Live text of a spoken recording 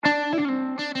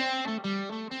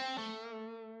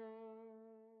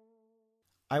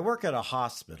I work at a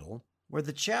hospital where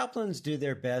the chaplains do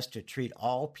their best to treat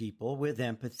all people with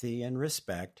empathy and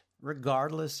respect,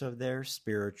 regardless of their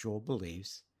spiritual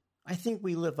beliefs. I think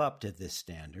we live up to this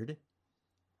standard.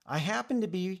 I happen to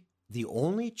be the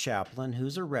only chaplain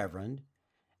who's a reverend,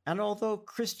 and although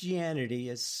Christianity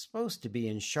is supposed to be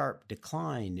in sharp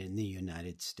decline in the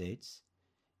United States,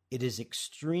 it is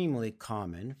extremely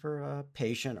common for a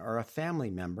patient or a family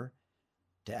member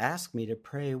to ask me to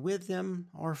pray with them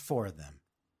or for them.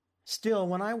 Still,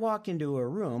 when I walk into a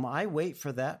room, I wait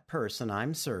for that person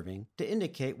I'm serving to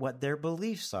indicate what their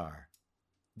beliefs are.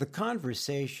 The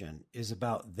conversation is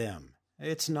about them.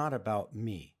 It's not about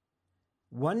me.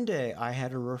 One day I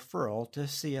had a referral to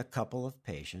see a couple of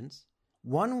patients.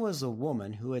 One was a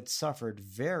woman who had suffered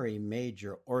very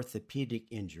major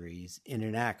orthopedic injuries in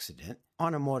an accident,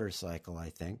 on a motorcycle, I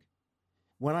think.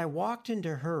 When I walked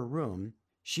into her room,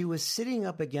 she was sitting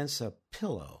up against a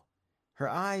pillow, her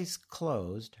eyes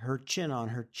closed, her chin on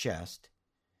her chest.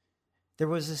 There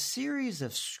was a series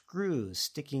of screws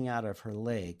sticking out of her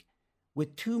leg,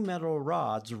 with two metal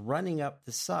rods running up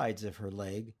the sides of her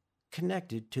leg,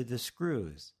 connected to the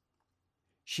screws.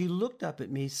 She looked up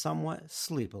at me somewhat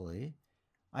sleepily.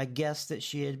 I guessed that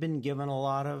she had been given a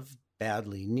lot of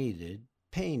badly needed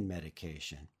pain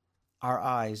medication. Our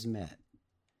eyes met.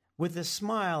 With a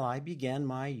smile, I began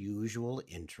my usual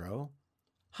intro.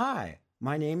 "Hi,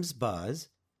 my name's Buzz.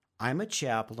 I'm a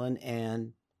chaplain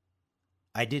and—"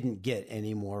 I didn't get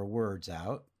any more words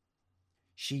out.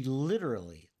 She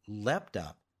literally leapt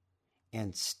up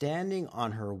and, standing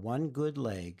on her one good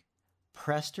leg,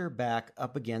 pressed her back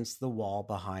up against the wall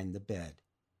behind the bed.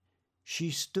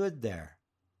 She stood there,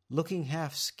 looking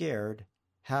half scared,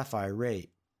 half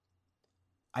irate.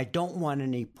 "I don't want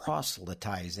any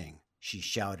proselytizing," she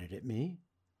shouted at me.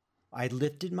 I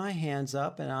lifted my hands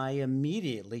up and I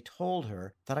immediately told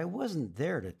her that I wasn't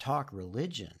there to talk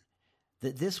religion,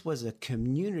 that this was a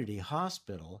community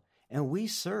hospital and we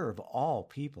serve all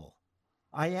people.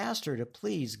 I asked her to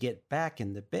please get back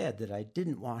in the bed, that I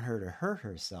didn't want her to hurt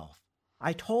herself.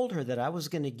 I told her that I was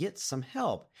going to get some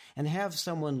help and have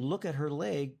someone look at her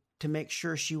leg to make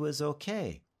sure she was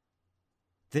okay.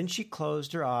 Then she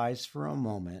closed her eyes for a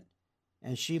moment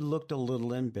and she looked a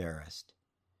little embarrassed.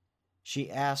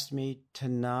 She asked me to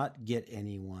not get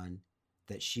anyone,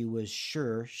 that she was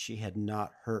sure she had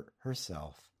not hurt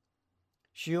herself.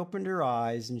 She opened her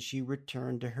eyes and she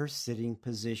returned to her sitting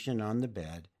position on the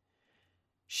bed.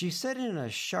 She said in a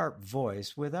sharp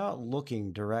voice, without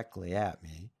looking directly at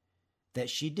me, that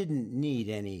she didn't need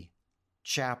any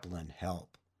chaplain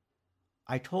help.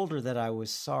 I told her that I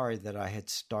was sorry that I had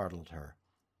startled her.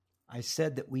 I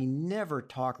said that we never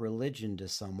talk religion to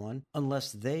someone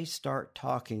unless they start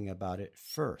talking about it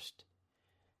first.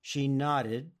 She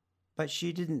nodded, but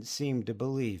she didn't seem to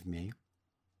believe me.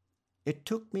 It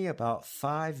took me about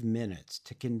 5 minutes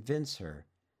to convince her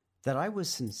that I was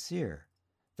sincere,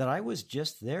 that I was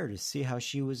just there to see how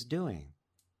she was doing.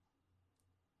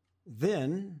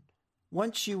 Then,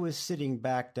 once she was sitting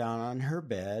back down on her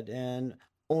bed and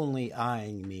only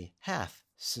eyeing me half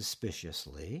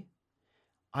suspiciously,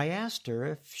 I asked her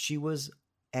if she was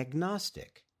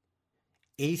agnostic.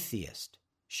 "Atheist,"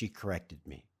 she corrected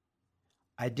me.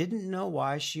 I didn't know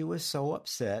why she was so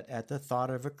upset at the thought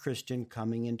of a Christian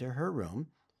coming into her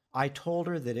room. I told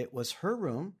her that it was her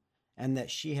room and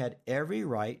that she had every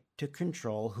right to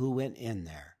control who went in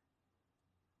there.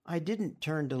 I didn't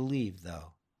turn to leave,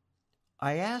 though.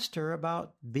 I asked her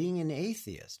about being an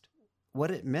atheist,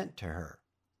 what it meant to her.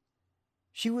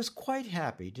 She was quite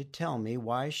happy to tell me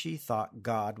why she thought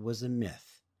God was a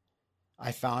myth.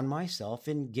 I found myself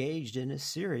engaged in a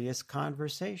serious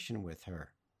conversation with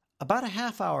her. About a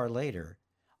half hour later,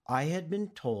 I had been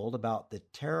told about the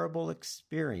terrible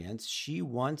experience she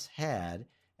once had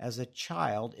as a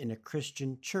child in a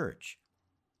Christian church.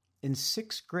 In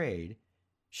 6th grade,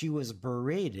 she was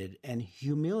berated and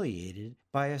humiliated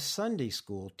by a Sunday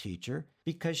school teacher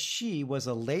because she was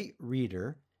a late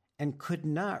reader and could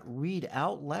not read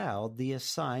out loud the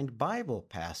assigned Bible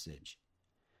passage.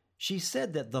 She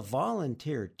said that the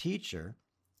volunteer teacher,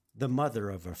 the mother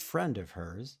of a friend of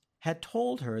hers, had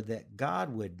told her that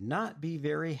God would not be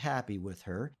very happy with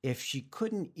her if she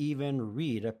couldn't even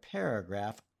read a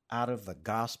paragraph out of the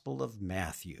Gospel of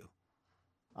Matthew.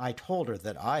 I told her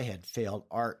that I had failed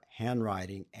art,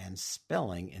 handwriting, and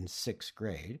spelling in 6th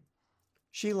grade.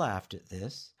 She laughed at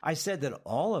this. I said that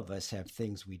all of us have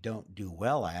things we don't do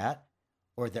well at,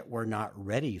 or that we're not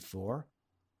ready for,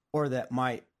 or that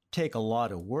might take a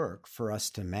lot of work for us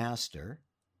to master.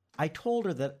 I told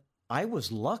her that I was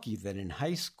lucky that in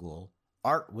high school,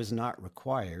 art was not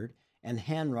required and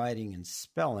handwriting and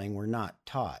spelling were not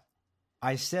taught.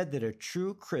 I said that a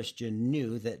true Christian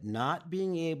knew that not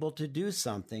being able to do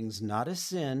something's not a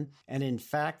sin, and in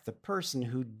fact, the person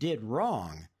who did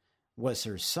wrong was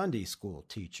her Sunday school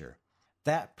teacher.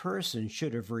 That person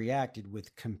should have reacted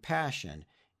with compassion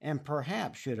and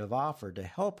perhaps should have offered to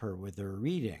help her with her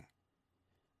reading.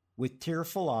 With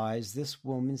tearful eyes, this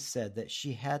woman said that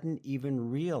she hadn't even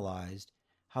realized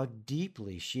how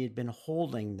deeply she had been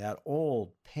holding that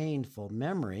old, painful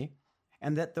memory,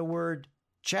 and that the word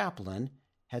chaplain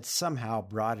had somehow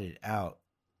brought it out.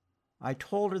 I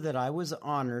told her that I was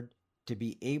honored to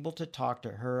be able to talk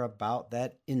to her about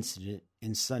that incident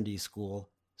in Sunday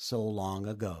school so long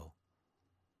ago.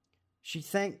 She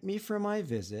thanked me for my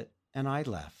visit, and I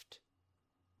left.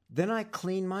 Then I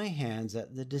cleaned my hands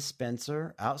at the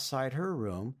dispenser outside her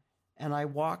room, and I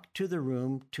walked to the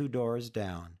room 2 doors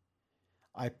down.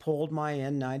 I pulled my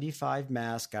N95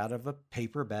 mask out of a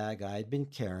paper bag I had been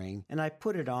carrying, and I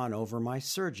put it on over my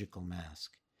surgical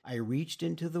mask. I reached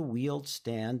into the wheeled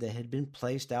stand that had been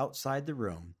placed outside the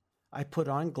room. I put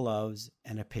on gloves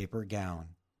and a paper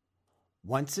gown.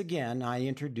 Once again, I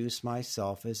introduced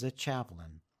myself as a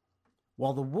chaplain.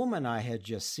 While the woman I had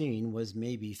just seen was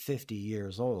maybe 50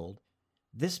 years old,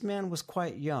 this man was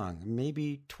quite young,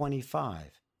 maybe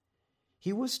 25.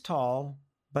 He was tall,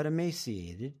 but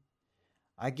emaciated.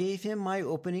 I gave him my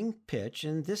opening pitch,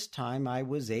 and this time I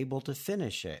was able to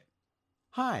finish it.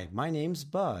 "Hi, my name's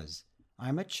Buzz.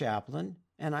 I'm a chaplain,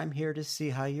 and I'm here to see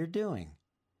how you're doing."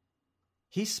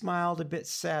 He smiled a bit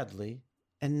sadly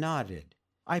and nodded.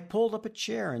 I pulled up a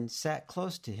chair and sat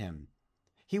close to him.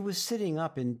 He was sitting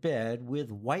up in bed with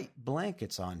white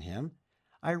blankets on him.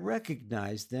 I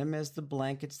recognized them as the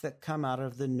blankets that come out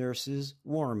of the nurse's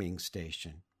warming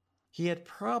station. He had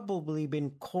probably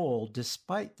been cold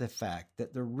despite the fact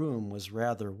that the room was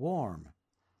rather warm.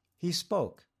 He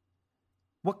spoke.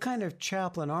 "What kind of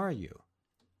chaplain are you?"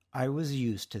 I was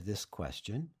used to this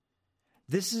question.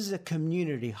 "This is a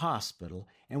community hospital,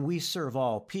 and we serve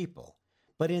all people,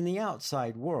 but in the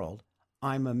outside world,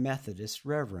 I'm a Methodist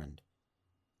reverend."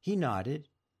 He nodded.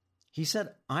 He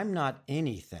said, "I'm not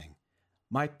anything.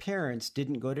 My parents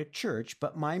didn't go to church,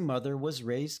 but my mother was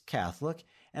raised Catholic,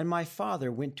 and my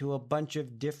father went to a bunch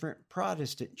of different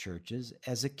Protestant churches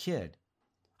as a kid."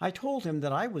 I told him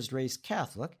that I was raised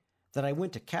Catholic, that I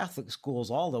went to Catholic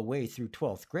schools all the way through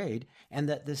 12th grade, and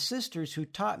that the sisters who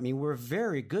taught me were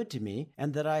very good to me,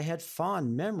 and that I had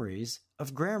fond memories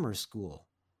of grammar school.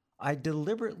 I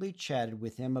deliberately chatted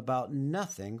with him about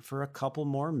nothing for a couple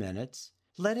more minutes,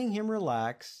 letting him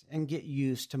relax and get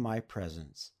used to my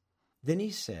presence. Then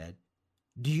he said,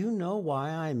 "Do you know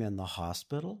why I'm in the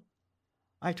hospital?"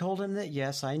 I told him that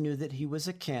yes, I knew that he was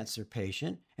a cancer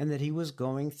patient and that he was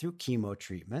going through chemo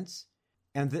treatments,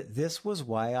 and that this was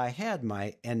why I had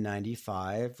my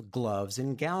N95, gloves,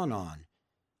 and gown on.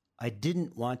 I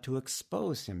didn't want to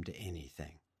expose him to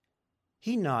anything.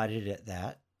 He nodded at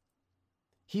that.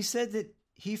 He said that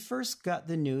he first got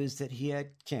the news that he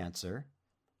had cancer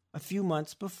a few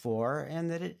months before and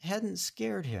that it hadn't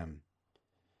scared him.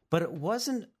 But it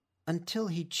wasn't until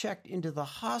he checked into the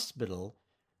hospital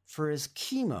for his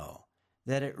chemo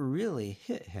that it really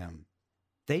hit him.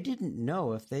 They didn't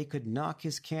know if they could knock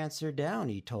his cancer down,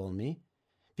 he told me,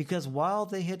 because while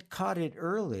they had caught it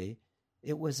early,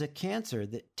 it was a cancer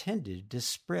that tended to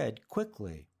spread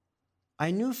quickly.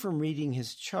 I knew from reading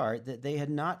his chart that they had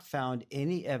not found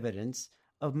any evidence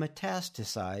of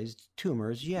metastasized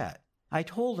tumors yet. I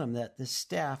told him that the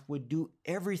staff would do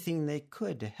everything they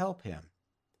could to help him.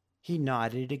 He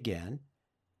nodded again.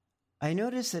 I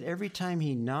noticed that every time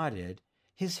he nodded,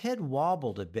 his head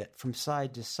wobbled a bit from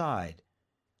side to side,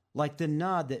 like the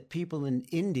nod that people in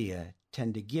India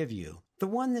tend to give you, the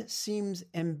one that seems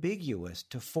ambiguous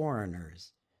to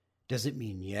foreigners. Does it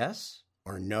mean yes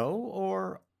or no,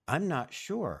 or I'm not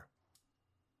sure?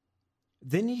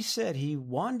 Then he said he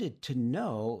wanted to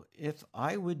know if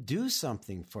I would do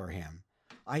something for him.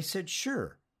 I said,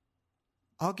 "Sure.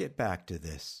 I'll get back to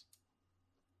this."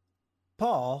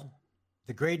 Paul,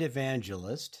 the great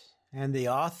evangelist and the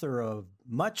author of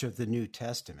much of the New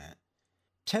Testament,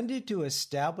 tended to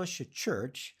establish a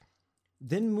church,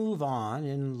 then move on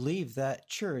and leave that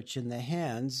church in the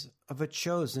hands of a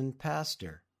chosen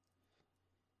pastor.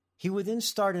 He would then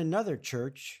start another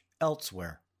church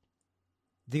elsewhere.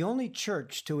 The only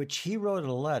church to which he wrote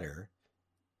a letter,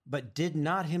 but did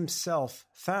not himself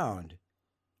found,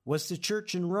 was the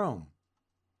church in Rome.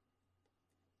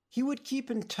 He would keep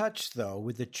in touch, though,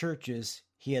 with the churches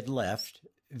he had left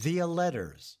via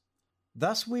letters.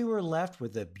 Thus we were left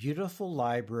with a beautiful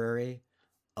library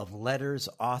of letters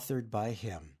authored by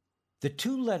him. The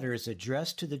 2 letters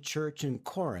addressed to the church in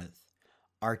Corinth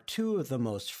are two of the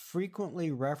most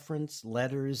frequently referenced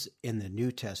letters in the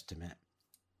New Testament.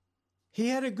 He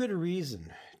had a good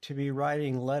reason to be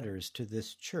writing letters to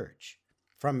this church.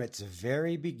 From its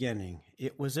very beginning,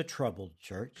 it was a troubled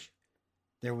church.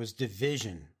 There was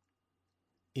division.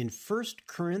 In 1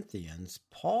 Corinthians,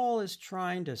 Paul is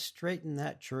trying to straighten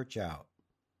that church out.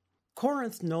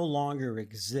 Corinth no longer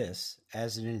exists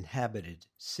as an inhabited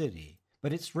city,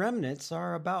 but its remnants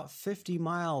are about 50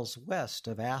 miles west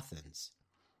of Athens.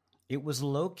 It was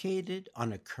located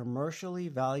on a commercially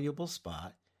valuable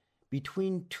spot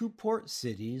between two port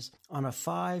cities on a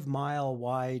 5-mile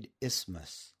wide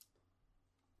isthmus.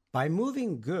 By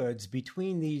moving goods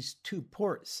between these two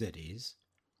port cities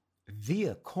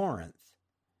via Corinth,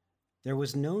 there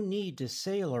was no need to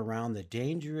sail around the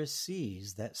dangerous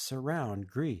seas that surround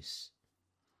Greece.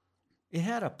 It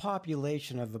had a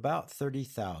population of about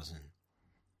 30,000.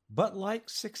 But like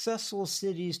successful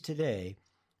cities today,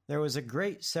 there was a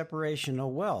great separation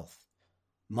of wealth.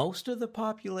 Most of the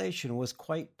population was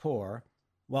quite poor,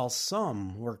 while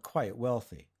some were quite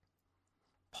wealthy.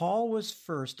 Paul was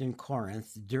first in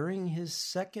Corinth during his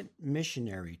second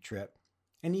missionary trip,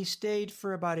 and he stayed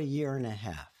for about a year and a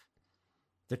half.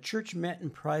 The church met in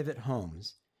private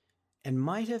homes and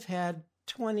might have had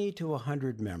 20 to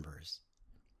 100 members.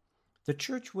 The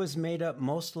church was made up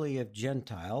mostly of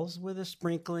Gentiles with a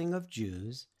sprinkling of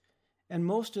Jews, and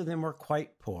most of them were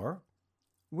quite poor,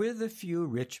 with a few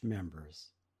rich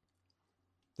members.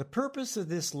 The purpose of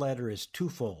this letter is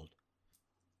twofold.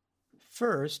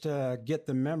 First, get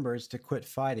the members to quit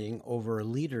fighting over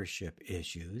leadership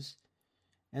issues,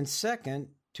 and second,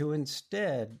 to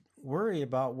instead worry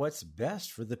about what's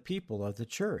best for the people of the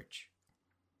church.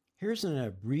 Here's an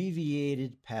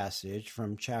abbreviated passage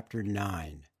from chapter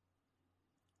 9.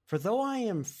 For though I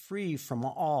am free from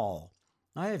all,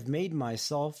 I have made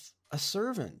myself a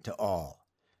servant to all,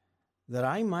 that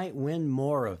I might win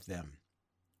more of them.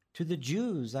 To the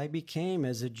Jews I became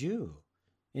as a Jew,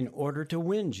 in order to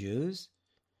win Jews.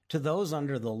 To those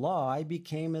under the law I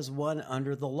became as one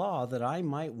under the law, that I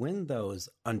might win those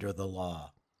under the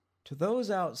law. To those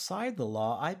outside the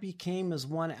law I became as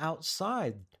one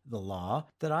outside the law,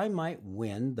 that I might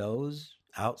win those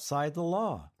outside the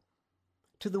law.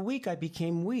 To the weak I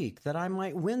became weak, that I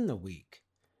might win the weak.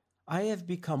 I have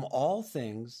become all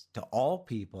things to all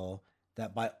people,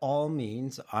 that by all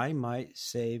means I might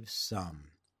save some.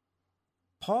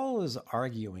 Paul is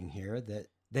arguing here that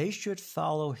they should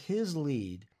follow his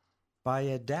lead by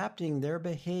adapting their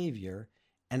behavior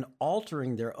and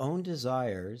altering their own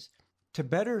desires to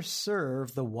better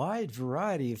serve the wide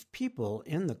variety of people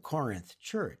in the Corinth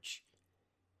church.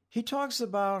 He talks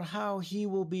about how he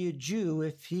will be a Jew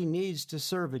if he needs to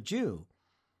serve a Jew,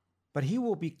 but he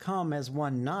will become as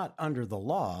one not under the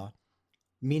law,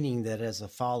 meaning that as a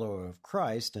follower of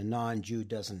Christ, a non-Jew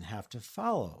doesn't have to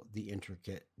follow the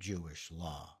intricate Jewish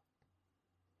law.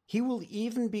 He will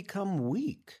even become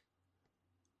weak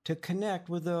to connect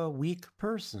with a weak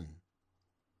person.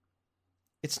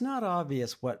 It's not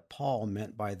obvious what Paul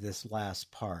meant by this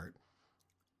last part,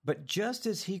 but just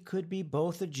as he could be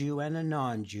both a Jew and a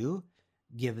non-Jew,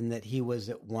 given that he was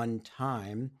at one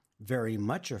time very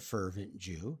much a fervent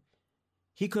Jew,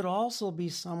 he could also be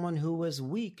someone who was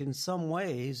weak in some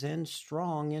ways and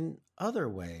strong in other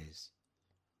ways.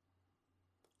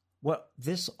 What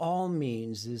this all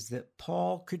means is that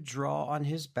Paul could draw on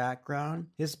his background,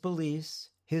 his beliefs,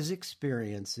 his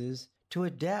experiences to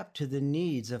adapt to the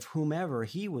needs of whomever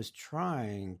he was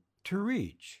trying to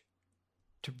reach.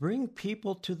 To bring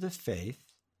people to the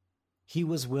faith, he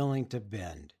was willing to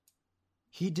bend.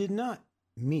 He did not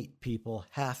meet people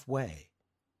halfway.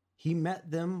 He met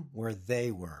them where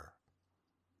they were.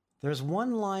 There's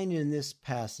one line in this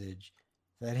passage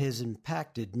that has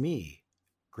impacted me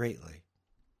greatly.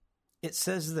 It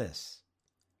says this: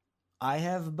 I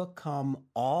have become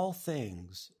all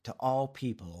things to all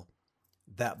people,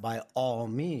 that by all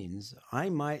means I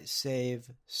might save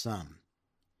some.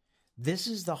 This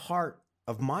is the heart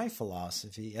of my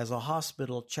philosophy as a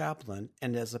hospital chaplain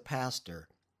and as a pastor.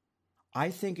 I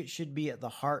think it should be at the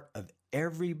heart of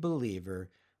every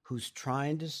believer who's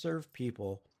trying to serve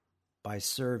people by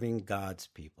serving God's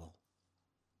people.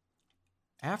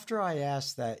 After I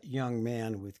asked that young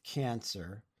man with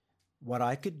cancer what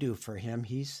I could do for him,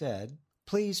 he said,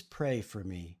 "Please pray for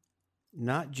me,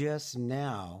 not just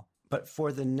now, but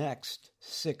for the next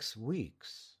 6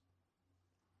 weeks."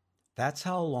 That's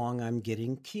how long I'm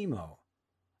getting chemo.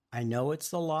 I know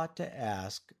it's a lot to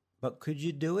ask, but could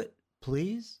you do it,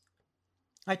 please?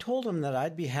 I told him that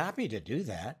I'd be happy to do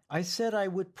that. I said I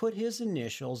would put his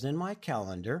initials in my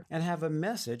calendar and have a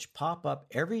message pop up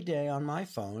every day on my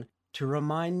phone to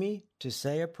remind me to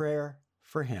say a prayer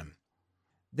for him.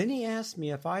 Then he asked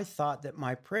me if I thought that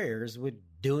my prayers would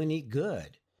do any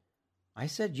good. I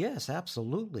said yes,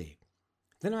 absolutely.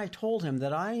 Then I told him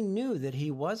that I knew that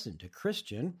he wasn't a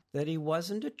Christian, that he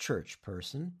wasn't a church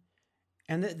person,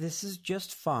 and that this is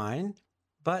just fine,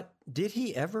 but did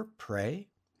he ever pray?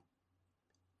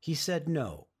 He said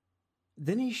no.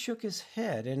 Then he shook his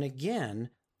head, and again,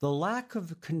 the lack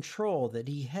of control that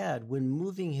he had when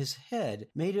moving his head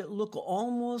made it look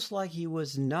almost like he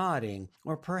was nodding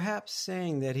or perhaps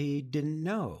saying that he didn't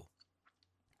know.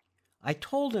 I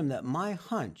told him that my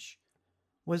hunch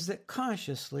was that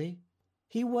consciously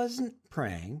he wasn't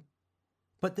praying,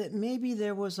 but that maybe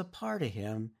there was a part of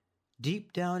him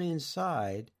deep down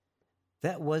inside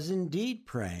that was indeed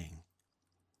praying.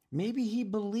 Maybe he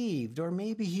believed, or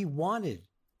maybe he wanted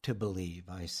to believe,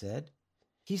 I said.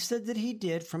 He said that he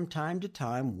did from time to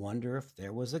time wonder if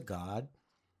there was a God.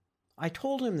 I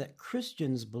told him that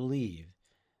Christians believe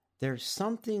there's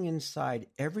something inside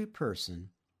every person,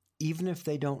 even if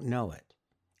they don't know it,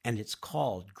 and it's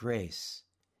called grace.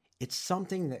 It's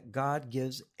something that God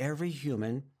gives every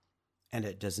human, and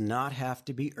it does not have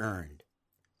to be earned.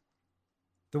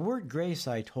 The word grace,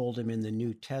 I told him, in the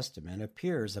New Testament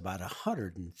appears about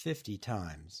 150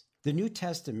 times. The New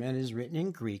Testament is written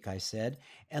in Greek, I said,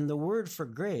 and the word for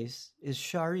grace is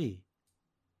chari.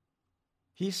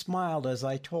 He smiled as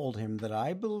I told him that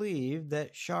I believed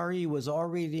that chari was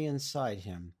already inside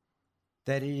him,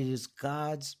 that it is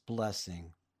God's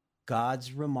blessing,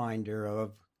 God's reminder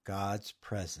of God's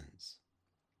presence.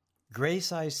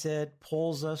 Grace, I said,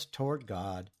 pulls us toward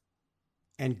God,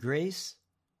 and grace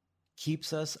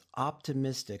keeps us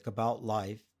optimistic about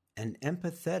life and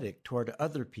empathetic toward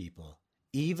other people,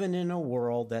 even in a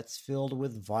world that's filled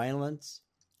with violence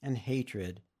and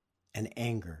hatred and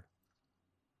anger.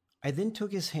 I then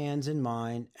took his hands in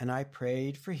mine and I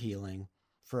prayed for healing,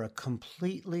 for a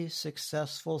completely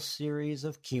successful series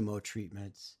of chemo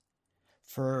treatments,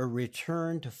 for a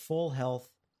return to full health,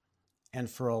 and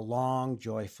for a long,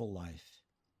 joyful life.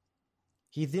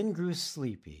 He then grew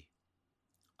sleepy.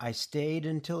 I stayed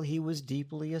until he was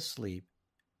deeply asleep,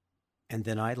 and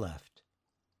then I left.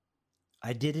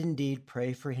 I did indeed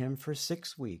pray for him for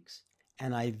 6 weeks,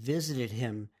 and I visited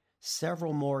him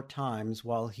several more times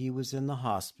while he was in the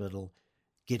hospital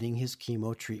getting his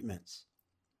chemo treatments.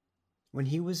 When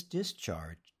he was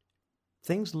discharged,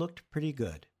 things looked pretty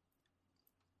good.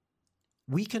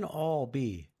 We can all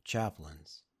be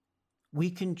chaplains. We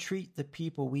can treat the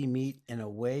people we meet in a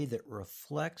way that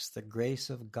reflects the grace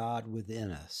of God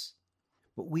within us.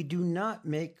 But we do not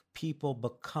make people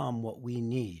become what we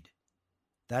need.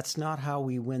 That's not how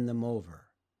we win them over.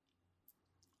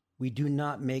 We do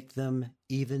not make them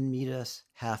even meet us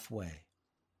halfway.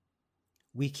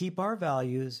 We keep our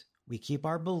values, we keep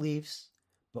our beliefs,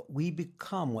 but we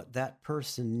become what that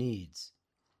person needs.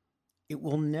 It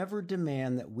will never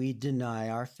demand that we deny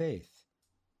our faith.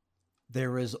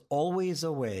 There is always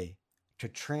a way to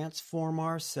transform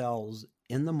ourselves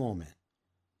in the moment,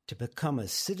 to become a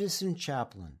citizen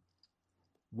chaplain,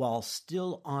 while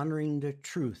still honoring the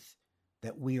truth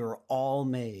that we are all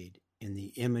made in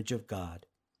the image of God.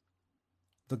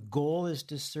 The goal is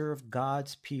to serve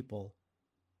God's people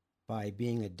by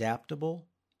being adaptable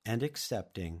and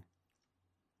accepting,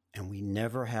 and we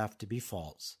never have to be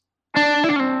false.